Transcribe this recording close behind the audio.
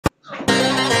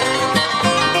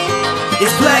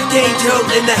angel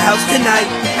in the house tonight.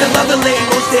 The mother lady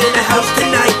Mozdah in the house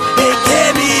tonight. And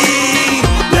Cammy,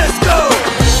 let's go.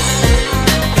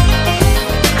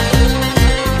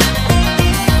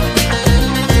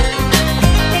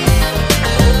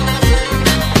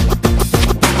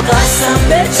 قسم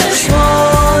به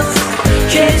چشمات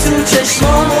که تو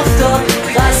چشمام افتاد،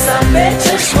 قسم به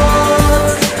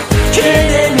چشمات که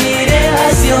نمیره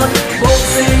از یاد.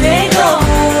 بغض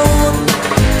نگاهون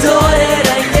داره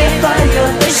رنگ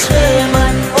فریاد. عشق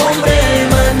من، عمر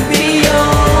من، بیا.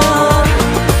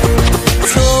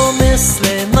 تو مثل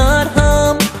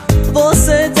مرهم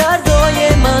واسه دردای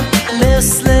من،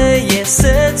 مثل یه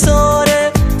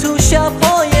ستاره تو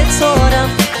شبهای تارم،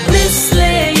 مثل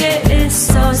یه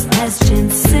احساس از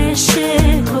جنس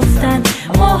شکفتن.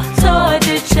 محتاج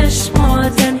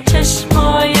چشماتن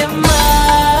چشمای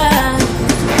من.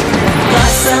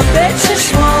 قسم به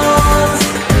چشمات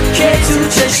که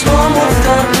تو چشمام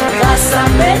افتاد،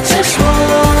 قسم به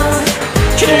چشمات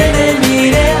که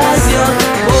نمیره از یاد.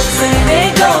 بغض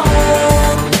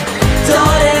نگاهون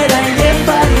داره رنگ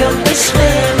فریاد. عشق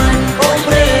من،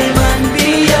 عمر من،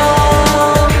 بیا.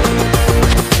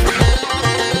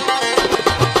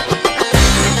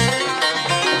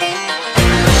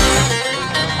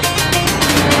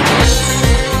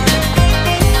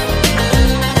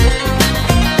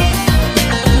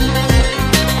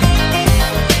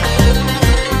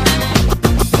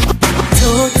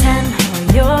 تو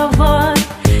تنهای آوار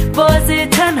باز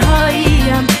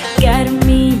تنهاییم،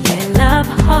 گرمی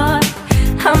لبهات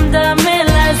همدم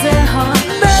لحظه ها،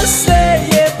 مثل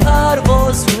یه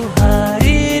پرواز رو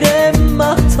حریر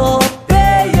مهتاب.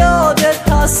 به یادت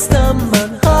هستم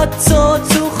من حتی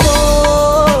تو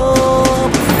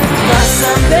خواب.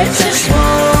 قسم به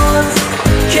چشمات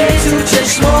که تو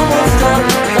چشمام افتاد،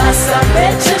 قسم به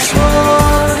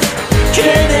چشمات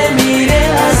که نمیره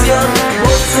از یاد.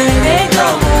 بغض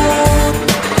نگاهون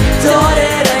داره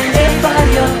رنگ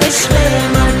فریاد. عشق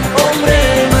من، عمر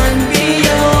من،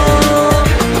 بیا.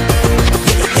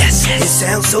 Yes, it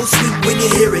sounds so sweet when you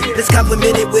hear it. Let's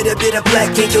compliment it with a bit of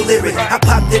Black Angel lyric. I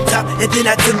popped the top and then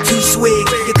I took 2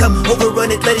 swigs. You come over, run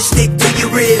it, let it stick to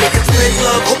your ribs. Spread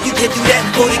love, hope you can do that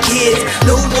for the kids.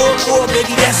 No more war,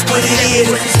 baby, that's what it is.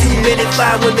 It's 2 men and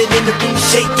 5 women in the room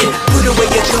shaking. Put away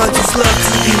your guns, it's love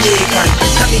to be near.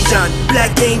 Tommy John,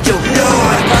 Black Angel,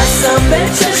 Lord. قسم به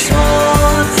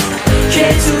چشمات که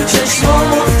تو چشمام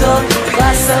افتاد،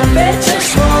 قسم به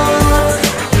چشمات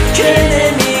که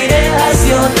نمیره از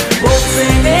یاد. بغض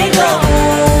نگاه